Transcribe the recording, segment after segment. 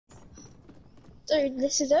So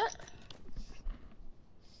this is it.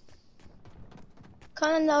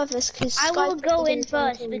 Kind of nervous because I will go in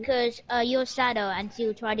first because you're Shadow and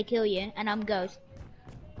she'll try to kill you, and I'm Ghost.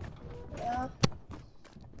 Yeah.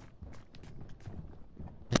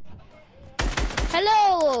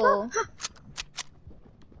 Hello!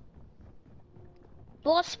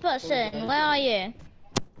 Boss person, where are you?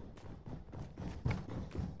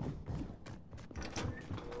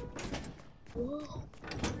 Whoa.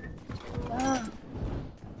 Yeah.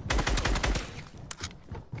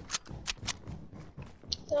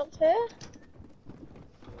 Up here?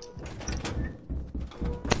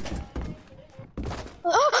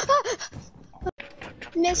 Oh!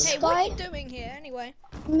 Miss Hey, Skye? what are you doing here anyway?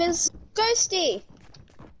 Miss Ghosty!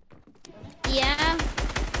 Yeah?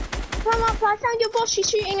 Come up, I found your boss, she's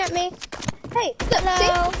shooting at me. Hey, look,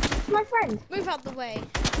 Hello? see? My friend. Move out the way.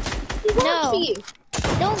 He works No. for you.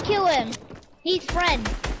 Don't kill him. He's friend.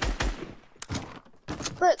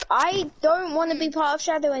 Look, I don't want to be part of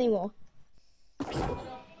Shadow anymore.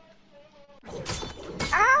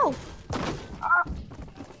 Ow!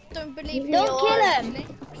 Don't believe me. Don't kill him. Actually.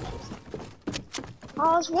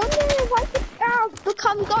 I was wondering if I could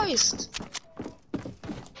become Ghost.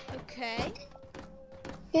 Okay.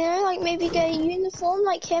 You know, like maybe get a uniform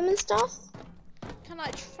like him and stuff. Can I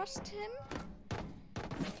trust him?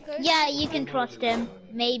 Ghost? Yeah, you can trust him.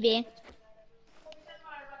 Maybe.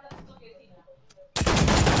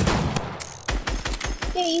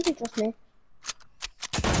 Yeah, you can trust me.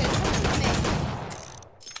 Okay, trust me.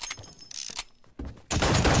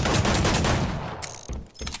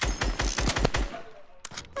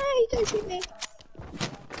 Hey, don't shoot me.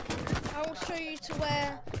 I will show you to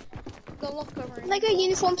where the locker room. Like a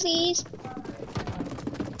uniform, please.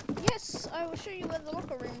 Yes, I will show you where the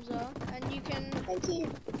locker rooms are, and you can Thank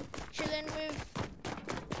you. chill in with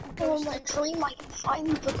Oh, Ghost. my dream, I can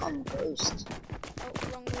finally become Ghost. Oh,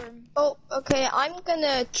 wrong room. Oh, okay, I'm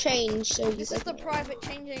gonna change so you This guys is the know. private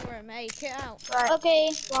changing room. Hey, get out. Right.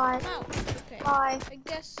 Okay. Bye. Come out. Okay. Bye. I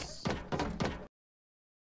guess.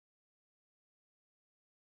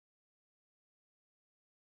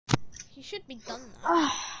 He should be done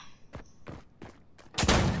now.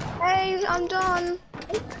 Hey, I'm done.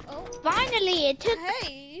 Oh, Finally, it took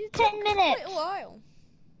hey, you 10 took minutes. quite a while.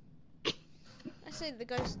 I say the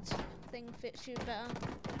ghost thing fits you better.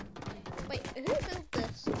 Wait, who built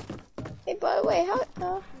this? Hey, by the way,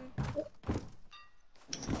 how?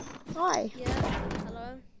 Hi. Yeah.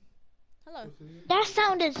 Hello. Hello. That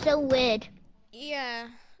sounded so weird. Yeah.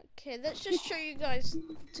 Okay, let's just show you guys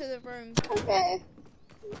to the room. Okay.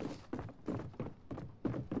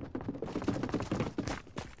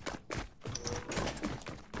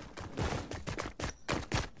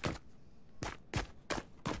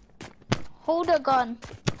 Hold a gun.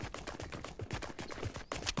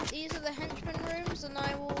 These are the henchman rooms, and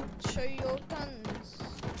I will show you your guns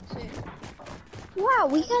soon. Wow,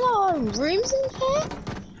 we got our own rooms in here?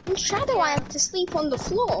 In Shadow, I Yeah. have to sleep on the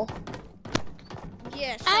floor.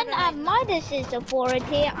 Yeah. And Shadow at ain't Midas's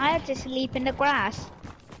authority, I have to sleep in the grass.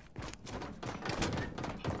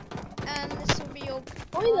 And this will be your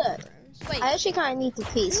Toilet. bathrooms. Wait. I actually kind of need to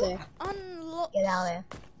pee, Who so unlocks? get out of here.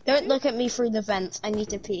 Don't look at me through the vents. I need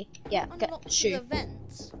to pee. Yeah, Unlocks shoot. the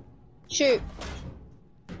vents. Shoot.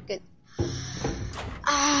 Good.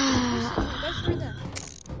 Ah. Go through there.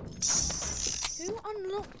 Who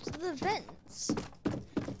unlocked the vents?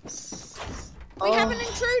 We have an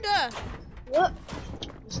intruder. What?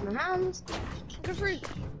 Use my hands. Go through.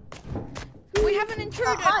 We have an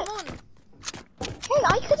intruder. Hi. Come on. Hey,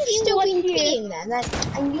 I could have See still what's been here. peeing then,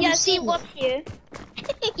 and you Yeah, see see what's you.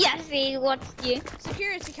 Yeah, see what's you.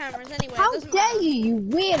 Security cameras. Anyway. How it doesn't dare matter. you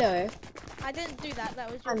weirdo! I didn't do that.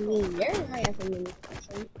 That was your I fault. mean, you might have a mini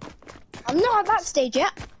question. I'm not at that stage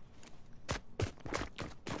yet.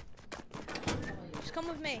 Just come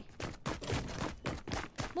with me.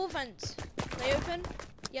 More vents. They open?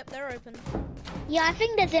 Yep, they're open. Yeah, I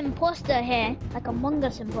think there's an imposter here, like Among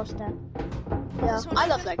Us imposter. Yeah, This one I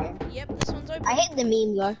love open? that game. Yep, this one's open. I hate the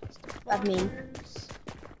meme though. That meme. Bathrooms.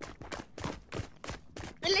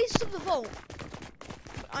 It leads to the vault.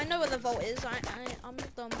 I know where the vault is. I'm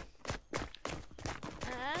not dumb.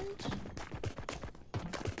 And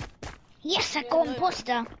Yes, I got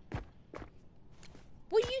imposter.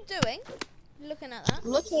 what are you doing? Looking at that. I'm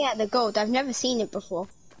looking at the gold. I've never seen it before.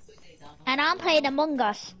 And I'm playing Among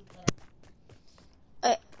Us.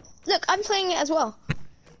 Look, I'm playing it as well.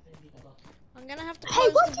 I'm gonna have to Hey,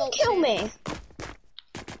 close why the did you vault kill soon. me?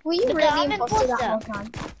 Were you Because really I'm imposter that imposter. whole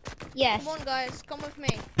time? Yes. Come on, guys, come with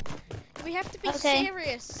me. We have to be Okay.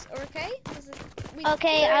 serious, okay?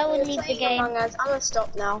 Okay, I will leave the Playing game. Among Us. I'm gonna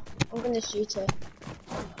stop now. I'm gonna shoot it.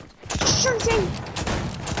 shooting!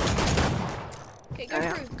 Okay, go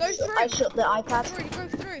through. Go through. I shot the iPad. Go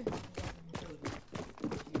through.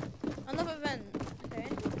 Another vent. Okay.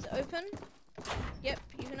 Is it open? Yep,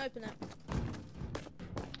 you can open it.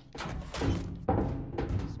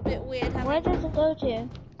 It's a bit weird having... Where does it go to?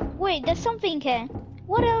 Wait, there's something here.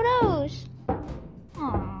 What are those?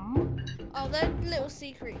 Aww. Oh, they're little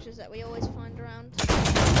sea creatures that we always find around.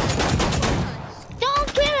 Nice.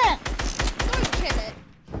 Don't kill it! Don't kill it.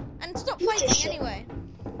 And stop fighting anyway.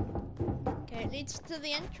 Okay, it leads to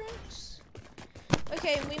the entrance.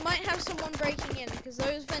 Okay, we might have someone breaking in because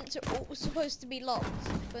those vents are all supposed to be locked,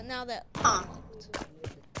 but now they're unlocked.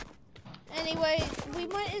 Anyway, we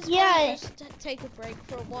might as well just take a break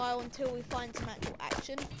for a while until we find some actual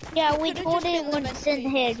action. Yeah, we totally wouldn't sit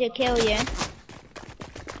here to kill you.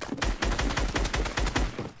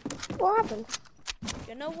 What happened?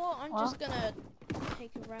 You know what? I'm just gonna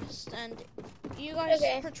take a rest and you guys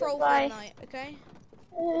patrol for Bye. the night, okay?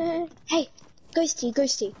 Hey,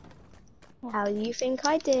 Ghosty. How do you think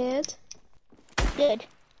I did? Good.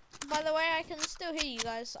 By the way, I can still hear you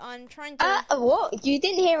guys. I'm trying to... What? You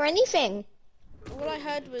didn't hear anything? What I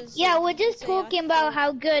heard was... Yeah, we're just talking about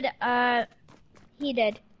how good he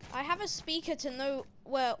did. I have a speaker to know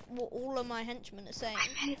what all of my henchmen are saying.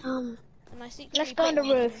 And I secretly Let's go on the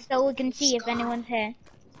roof so we can see if anyone's here.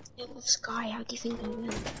 Skye, how do you think I win?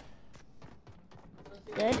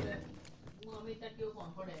 Good.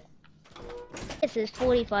 This is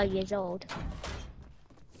 45 years old.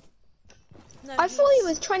 No, I thought he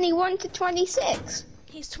was 21 to 26.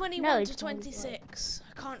 He's 21 No, to 26.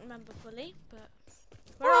 I can't remember fully, but...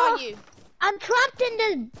 Where are you? I'm trapped in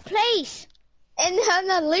the place. In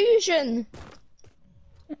an illusion.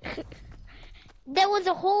 There was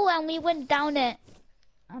a hole and we went down it.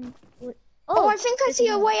 Oh, I think I see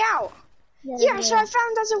a way out. Yes, I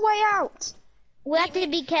found us a way out. We have to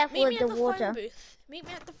be careful with the water. Phone booth. Meet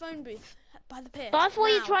me at the phone booth by the pier. But I thought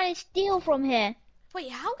you now. trying to steal from here. Wait,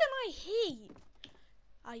 how can I hear you?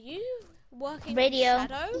 Are you working Radio. with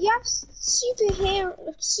Shadow? You have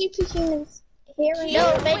superhuman hearing.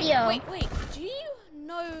 No, Wait, radio. Wait. Do you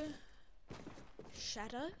know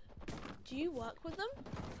Shadow? Do you work with them?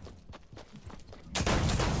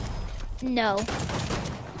 No.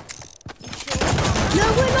 You sure? No,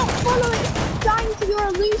 we're not dying to your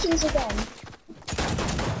illusions again.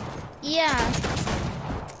 Yeah.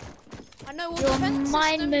 I know what Your defense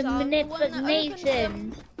mind systems are. The one that opened manipulation.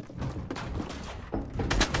 them.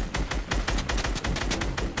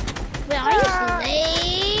 Wait, are you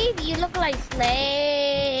Slade? You look like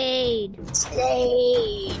Slade.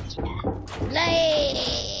 Slade.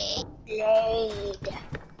 Slade.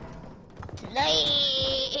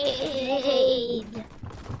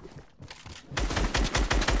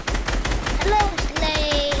 Hello,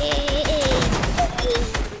 Slade.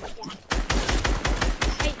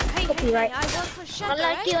 Hey, I work for Shadow. I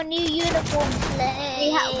like your new uniform,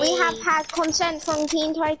 Slade. We have had consent from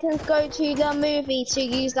Teen Titans Go to the movie to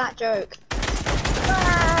use that joke.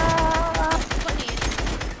 Funny.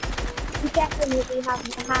 We definitely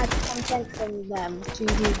have had consent from them to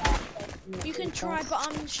do that. You can try, but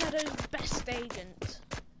I'm Shadow's best agent.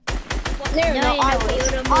 No, I was.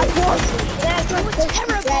 You were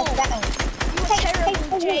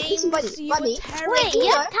terrible, James. Buddy. Wait,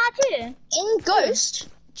 you have tattoo? In Ghost,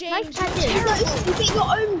 James, Nice tattoo. in Ghost, you get your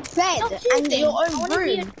own bed and your own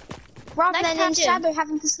room, rather than in Shadow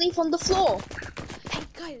having to sleep on the floor. Hey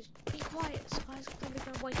guys, be quiet. Skye's probably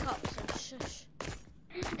gonna wake up, so shush.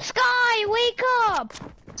 Skye, wake up!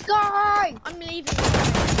 Skye! I'm leaving.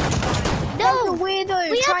 No, weirdo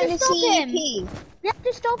we have trying to to stop see him. EP. We have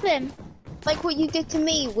to stop him. Like what you did to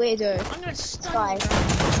me, weirdo. I'm gonna stun Skye.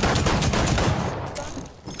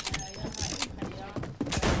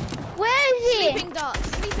 Where is he? Sleeping darts.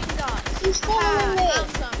 He's following me.